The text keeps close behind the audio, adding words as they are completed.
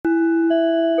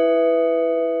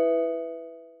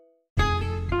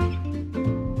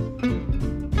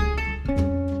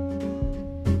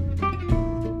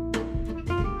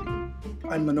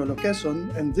I'm Manolo Quezon,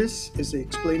 and this is the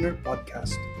Explainer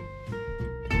Podcast.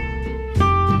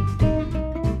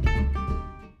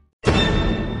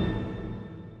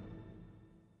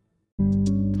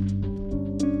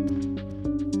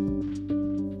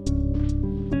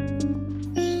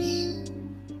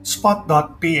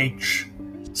 Spot.ph,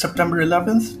 September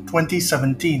 11th,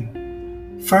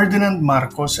 2017. Ferdinand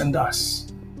Marcos and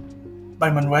Us, by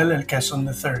Manuel L. Quezon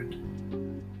III.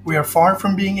 We are far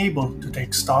from being able to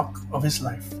take stock of his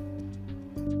life.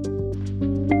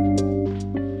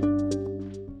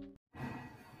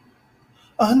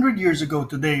 A 100 years ago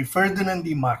today, Ferdinand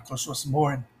D. Marcos was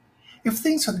born. If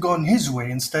things had gone his way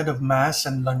instead of mass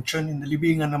and luncheon in the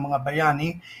libingan ng mga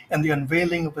bayani and the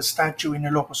unveiling of a statue in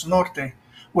Ilocos Norte,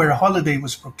 where a holiday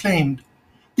was proclaimed,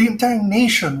 the entire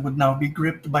nation would now be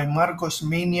gripped by Marcos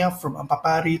mania from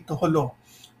Ampapari to Jolo,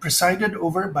 presided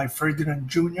over by Ferdinand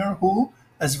Jr., who,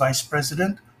 as vice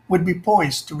president, would be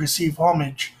poised to receive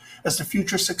homage as the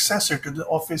future successor to the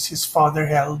office his father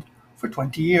held for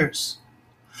 20 years.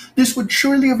 This would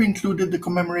surely have included the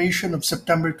commemoration of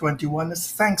September 21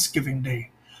 as Thanksgiving Day,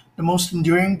 the most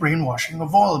enduring brainwashing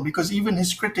of all, because even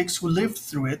his critics who lived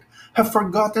through it have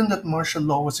forgotten that martial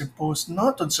law was imposed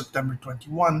not on September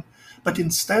 21, but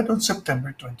instead on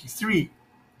September 23,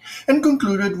 and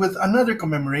concluded with another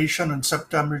commemoration on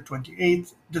September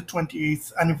 28th, the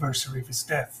 28th anniversary of his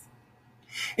death.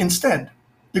 Instead,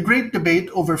 the great debate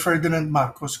over Ferdinand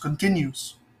Marcos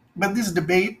continues. But this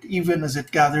debate, even as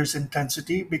it gathers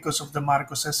intensity because of the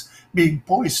Marcoses being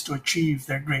poised to achieve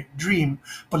their great dream,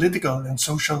 political and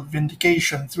social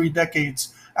vindication 3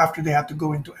 decades after they had to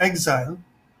go into exile,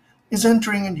 is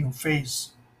entering a new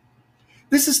phase.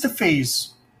 This is the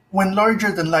phase when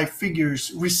larger-than-life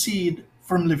figures recede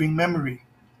from living memory.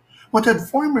 What had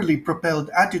formerly propelled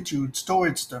attitudes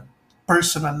towards them,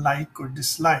 personal like or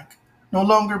dislike, no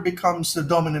longer becomes the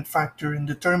dominant factor in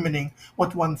determining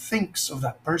what one thinks of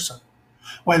that person.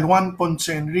 While Juan Ponce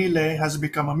Enrile has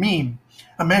become a meme,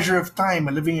 a measure of time,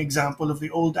 a living example of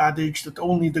the old adage that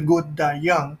only the good die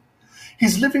young,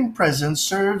 his living presence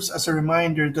serves as a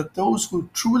reminder that those who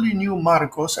truly knew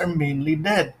Marcos are mainly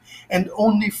dead, and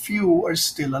only few are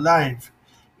still alive.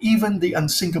 Even the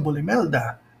unsinkable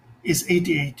Imelda is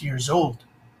 88 years old.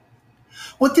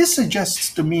 What this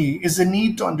suggests to me is the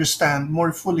need to understand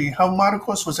more fully how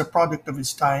Marcos was a product of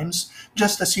his times,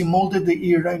 just as he molded the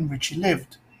era in which he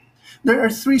lived. There are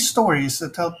 3 stories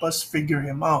that help us figure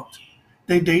him out.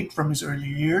 They date from his early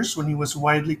years when he was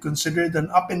widely considered an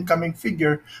up-and-coming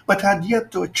figure but had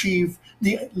yet to achieve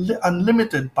the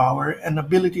unlimited power and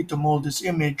ability to mold his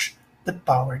image that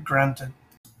power granted.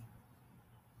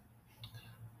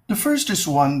 The first is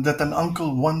one that an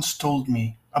uncle once told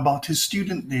me about his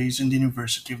student days in the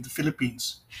University of the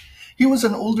Philippines. He was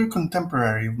an older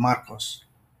contemporary of Marcos.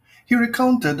 He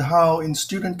recounted how in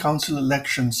student council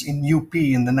elections in UP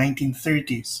in the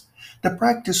 1930s, the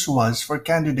practice was for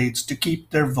candidates to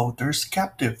keep their voters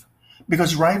captive,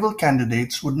 because rival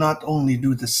candidates would not only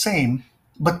do the same,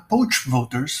 but poach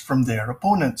voters from their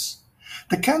opponents.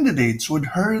 The candidates would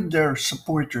herd their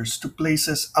supporters to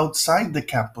places outside the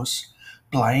campus,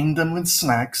 plying them with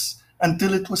snacks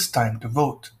until it was time to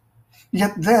vote.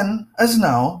 Yet then, as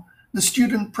now, the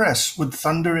student press would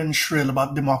thunder and shrill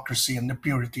about democracy and the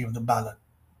purity of the ballot.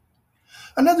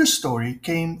 Another story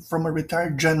came from a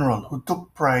retired general who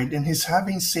took pride in his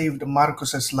having saved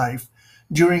Marcos's life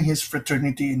during his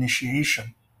fraternity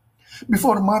initiation.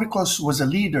 Before Marcos was a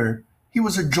leader, he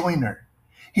was a joiner.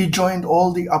 He joined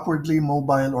all the upwardly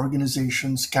mobile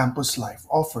organizations campus life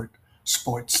offered.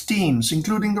 Sports teams,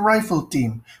 including the rifle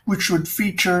team, which would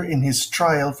feature in his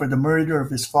trial for the murder of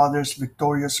his father's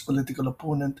victorious political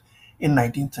opponent in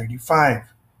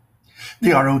 1935.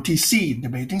 The ROTC,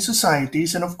 debating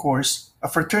societies, and of course, a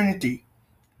fraternity.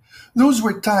 Those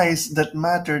were ties that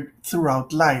mattered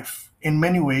throughout life, in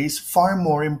many ways far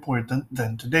more important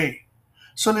than today.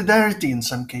 Solidarity in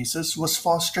some cases was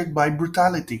fostered by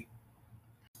brutality.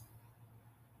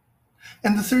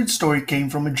 And the third story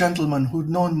came from a gentleman who'd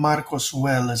known Marcos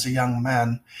well as a young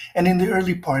man and in the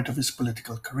early part of his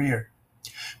political career.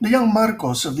 The young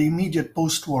Marcos of the immediate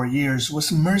post-war years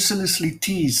was mercilessly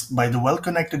teased by the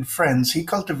well-connected friends he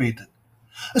cultivated.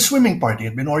 A swimming party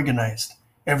had been organized.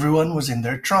 Everyone was in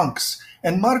their trunks,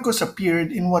 and Marcos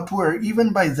appeared in what were,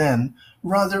 even by then,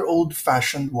 rather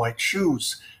old-fashioned white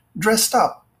shoes, dressed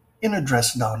up in a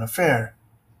dress-down affair.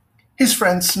 His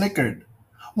friends snickered.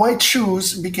 White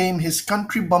shoes became his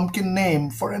country bumpkin name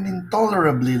for an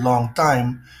intolerably long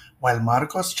time, while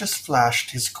Marcos just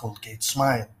flashed his Colgate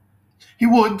smile. He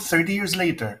would, 30 years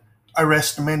later,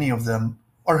 arrest many of them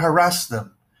or harass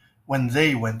them when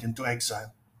they went into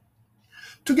exile.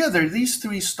 Together, these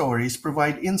three stories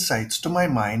provide insights to my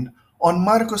mind on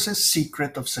Marcos's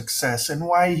secret of success and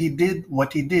why he did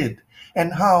what he did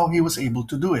and how he was able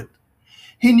to do it.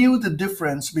 He knew the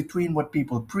difference between what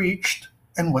people preached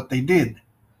and what they did.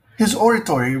 His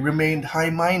oratory remained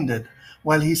high minded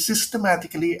while he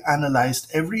systematically analyzed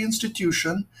every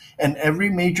institution and every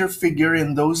major figure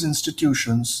in those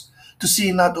institutions to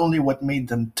see not only what made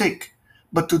them tick,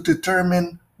 but to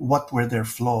determine what were their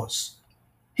flaws.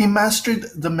 He mastered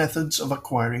the methods of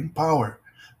acquiring power,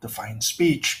 the fine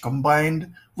speech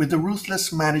combined with the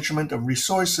ruthless management of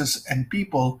resources and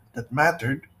people that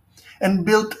mattered, and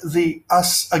built the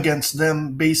us against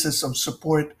them basis of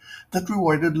support that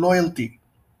rewarded loyalty.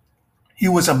 He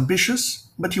was ambitious,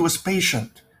 but he was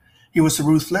patient. He was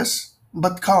ruthless,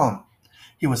 but calm.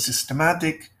 He was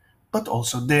systematic, but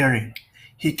also daring.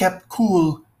 He kept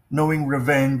cool, knowing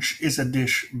revenge is a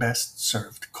dish best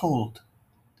served cold.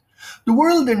 The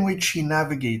world in which he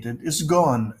navigated is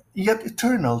gone, yet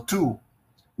eternal too.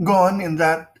 Gone in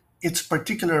that its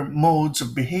particular modes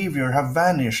of behavior have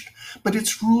vanished, but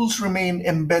its rules remain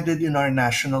embedded in our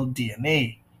national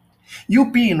DNA.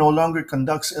 UP no longer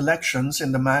conducts elections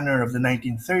in the manner of the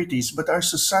 1930s, but our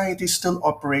society still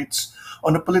operates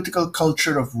on a political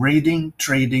culture of raiding,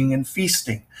 trading, and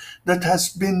feasting that has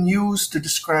been used to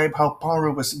describe how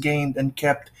power was gained and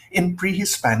kept in pre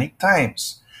Hispanic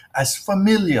times as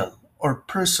familial or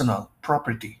personal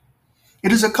property.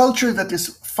 It is a culture that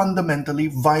is fundamentally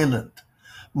violent.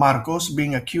 Marcos,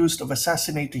 being accused of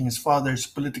assassinating his father's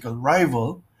political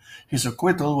rival, his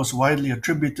acquittal was widely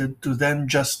attributed to then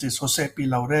Justice Jose P.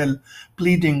 Laurel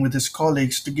pleading with his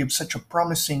colleagues to give such a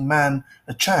promising man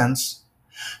a chance,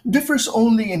 differs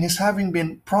only in his having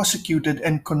been prosecuted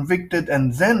and convicted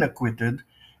and then acquitted,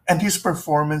 and his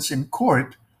performance in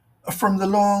court from the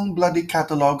long, bloody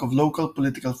catalogue of local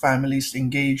political families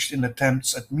engaged in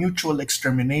attempts at mutual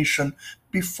extermination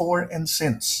before and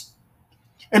since.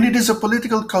 And it is a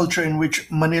political culture in which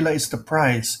Manila is the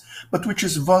prize, but which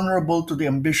is vulnerable to the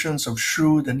ambitions of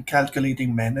shrewd and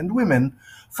calculating men and women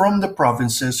from the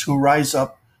provinces who rise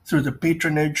up through the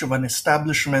patronage of an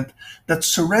establishment that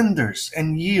surrenders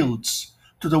and yields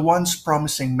to the once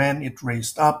promising men it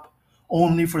raised up,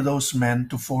 only for those men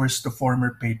to force the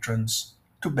former patrons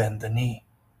to bend the knee.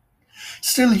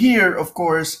 Still, here, of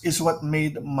course, is what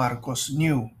made Marcos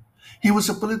new. He was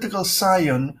a political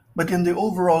scion, but in the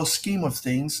overall scheme of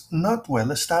things, not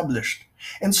well established.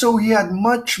 And so he had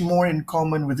much more in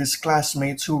common with his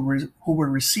classmates who were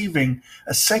receiving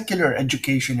a secular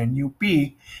education in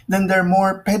UP than their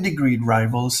more pedigreed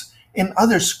rivals in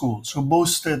other schools who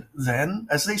boasted then,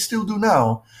 as they still do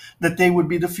now, that they would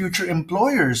be the future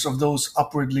employers of those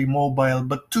upwardly mobile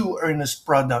but too earnest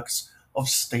products of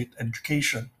state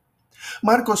education.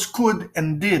 Marcos could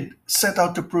and did set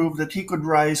out to prove that he could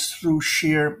rise through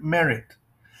sheer merit.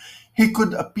 He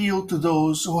could appeal to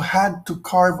those who had to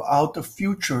carve out a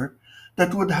future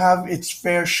that would have its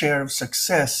fair share of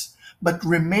success, but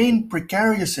remain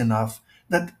precarious enough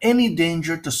that any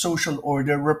danger to social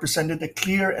order represented a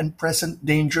clear and present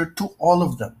danger to all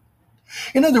of them.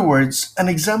 In other words, an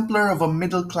exemplar of a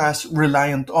middle class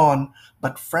reliant on,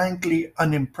 but frankly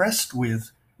unimpressed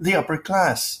with, the upper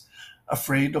class,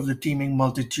 afraid of the teeming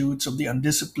multitudes of the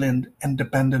undisciplined and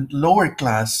dependent lower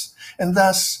class, and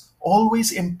thus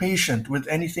always impatient with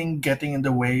anything getting in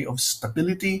the way of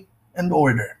stability and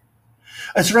order.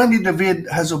 As Randy David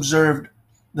has observed,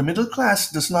 the middle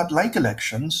class does not like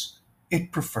elections,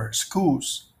 it prefers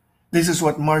coups. This is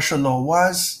what martial law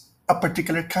was, a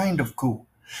particular kind of coup.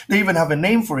 They even have a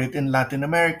name for it in Latin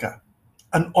America,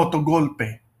 an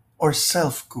autogolpe, or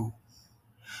self-coup.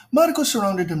 Marcos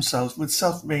surrounded himself with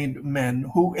self-made men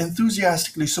who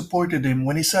enthusiastically supported him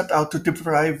when he set out to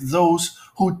deprive those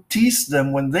who teased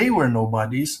them when they were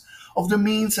nobodies of the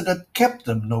means that had kept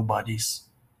them nobodies,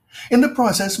 in the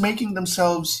process making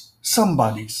themselves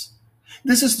somebodies.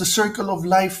 This is the circle of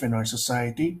life in our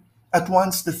society, at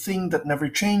once the thing that never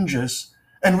changes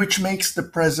and which makes the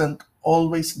present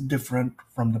always different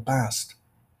from the past.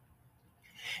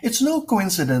 It's no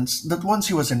coincidence that once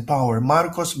he was in power,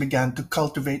 Marcos began to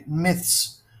cultivate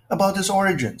myths about his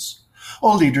origins.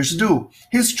 All leaders do.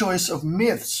 His choice of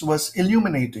myths was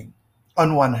illuminating.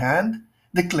 On one hand,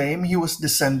 the claim he was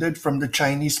descended from the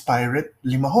Chinese pirate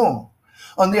Limahong.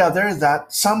 On the other,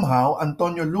 that somehow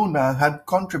Antonio Luna had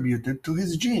contributed to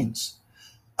his genes.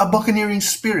 A buccaneering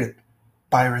spirit,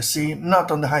 piracy not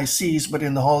on the high seas but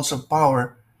in the halls of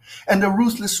power, and a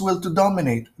ruthless will to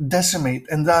dominate, decimate,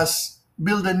 and thus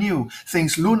build anew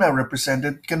things Luna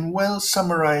represented can well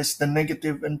summarize the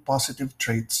negative and positive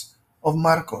traits of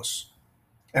Marcos.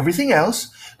 Everything else,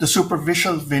 the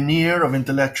superficial veneer of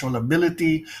intellectual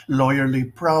ability,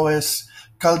 lawyerly prowess,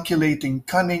 calculating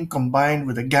cunning combined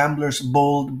with a gambler's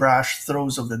bold, brash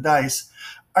throws of the dice,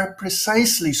 are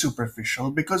precisely superficial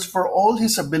because for all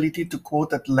his ability to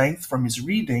quote at length from his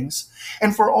readings,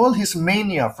 and for all his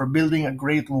mania for building a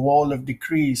great wall of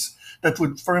decrees that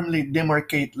would firmly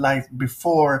demarcate life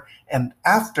before and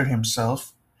after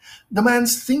himself, the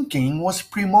man's thinking was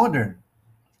pre-modern.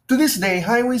 To this day,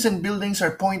 highways and buildings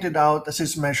are pointed out as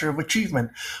his measure of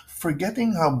achievement,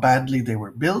 forgetting how badly they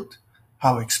were built,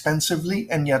 how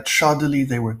expensively and yet shoddily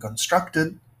they were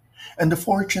constructed, and the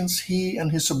fortunes he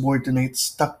and his subordinates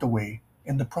tucked away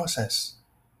in the process.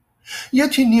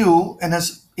 Yet he knew,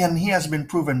 and he has been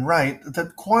proven right,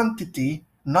 that quantity,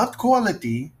 not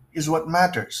quality, is what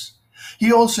matters.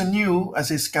 He also knew, as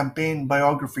his campaign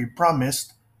biography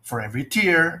promised, for every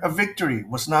tear, a victory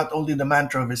was not only the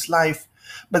mantra of his life,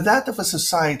 but that of a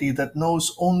society that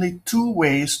knows only two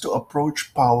ways to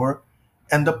approach power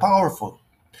and the powerful: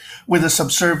 with a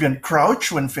subservient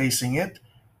crouch when facing it,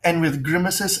 and with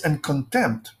grimaces and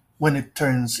contempt when it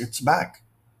turns its back.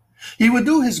 He would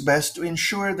do his best to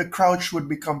ensure the crouch would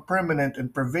become permanent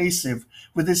and pervasive,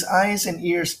 with his eyes and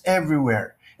ears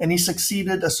everywhere, and he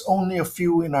succeeded as only a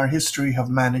few in our history have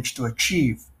managed to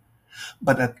achieve,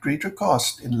 but at greater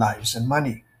cost in lives and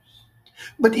money.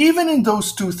 But even in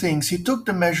those two things, he took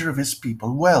the measure of his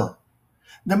people well.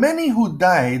 The many who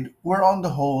died were on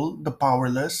the whole the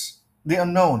powerless, the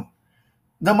unknown.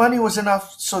 The money was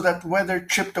enough so that whether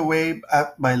chipped away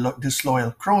at by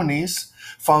disloyal cronies,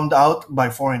 found out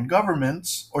by foreign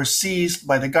governments, or seized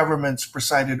by the governments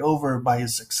presided over by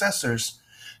his successors,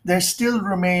 there still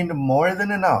remained more than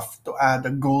enough to add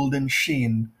a golden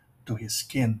sheen to his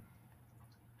skin.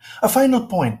 A final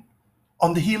point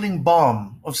on the healing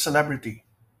balm of celebrity.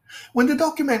 When the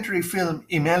documentary film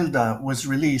Imelda was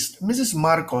released, Mrs.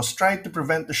 Marcos tried to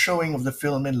prevent the showing of the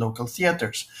film in local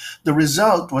theaters. The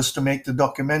result was to make the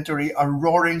documentary a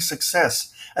roaring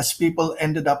success, as people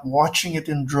ended up watching it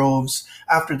in droves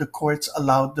after the courts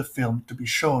allowed the film to be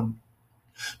shown.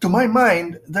 To my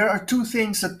mind, there are two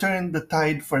things that turned the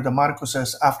tide for the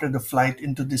Marcoses after the flight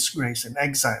into disgrace and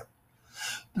exile.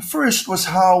 The first was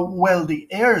how well the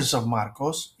heirs of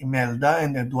Marcos, Imelda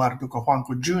and Eduardo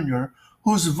Cojuangco Jr.,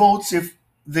 whose votes, if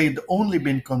they'd only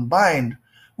been combined,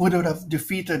 would have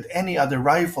defeated any other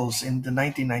rivals in the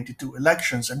 1992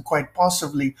 elections, and quite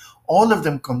possibly all of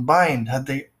them combined had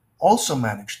they also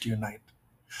managed to unite.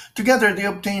 Together, they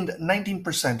obtained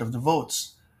 19% of the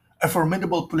votes, a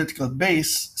formidable political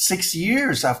base 6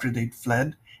 years after they'd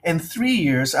fled and 3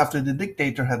 years after the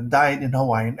dictator had died in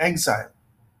Hawaiian exile.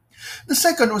 The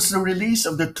second was the release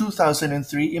of the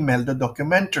 2003 Imelda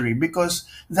documentary, because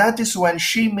that is when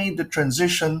she made the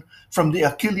transition from the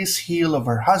Achilles heel of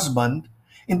her husband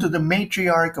into the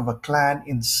matriarch of a clan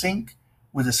in sync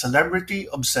with the celebrity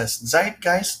obsessed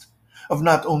zeitgeist of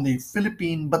not only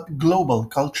Philippine but global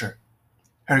culture.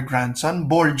 Her grandson,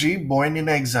 Borgie, born in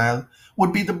exile,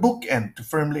 would be the bookend to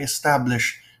firmly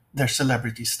establish their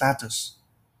celebrity status.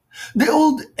 The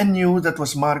old and new that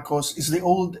was Marcos is the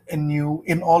old and new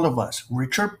in all of us,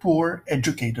 rich or poor,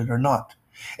 educated or not.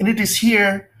 And it is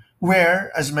here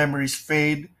where, as memories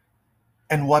fade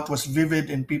and what was vivid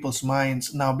in people's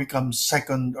minds now becomes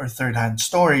second or third hand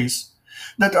stories,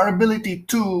 that our ability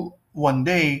to, one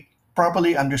day,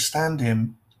 properly understand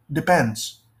him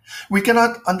depends. We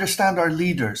cannot understand our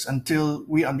leaders until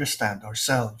we understand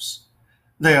ourselves.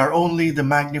 They are only the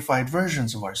magnified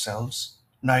versions of ourselves,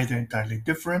 neither entirely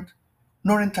different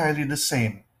nor entirely the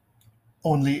same,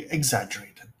 only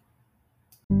exaggerated.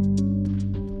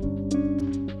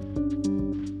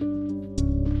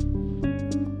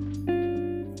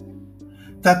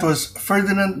 That was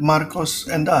Ferdinand Marcos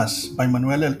and Us by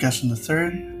Manuel L. Quezon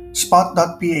III,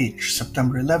 Spot.ph,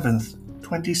 September 11th,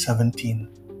 2017.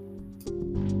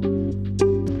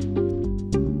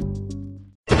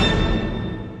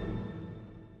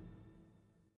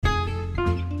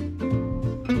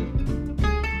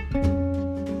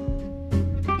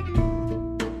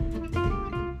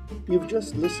 You've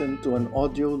just listened to an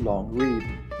audio long read,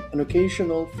 an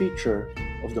occasional feature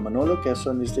of the Manolo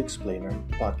Quezon is the Explainer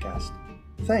podcast.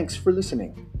 Thanks for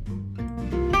listening.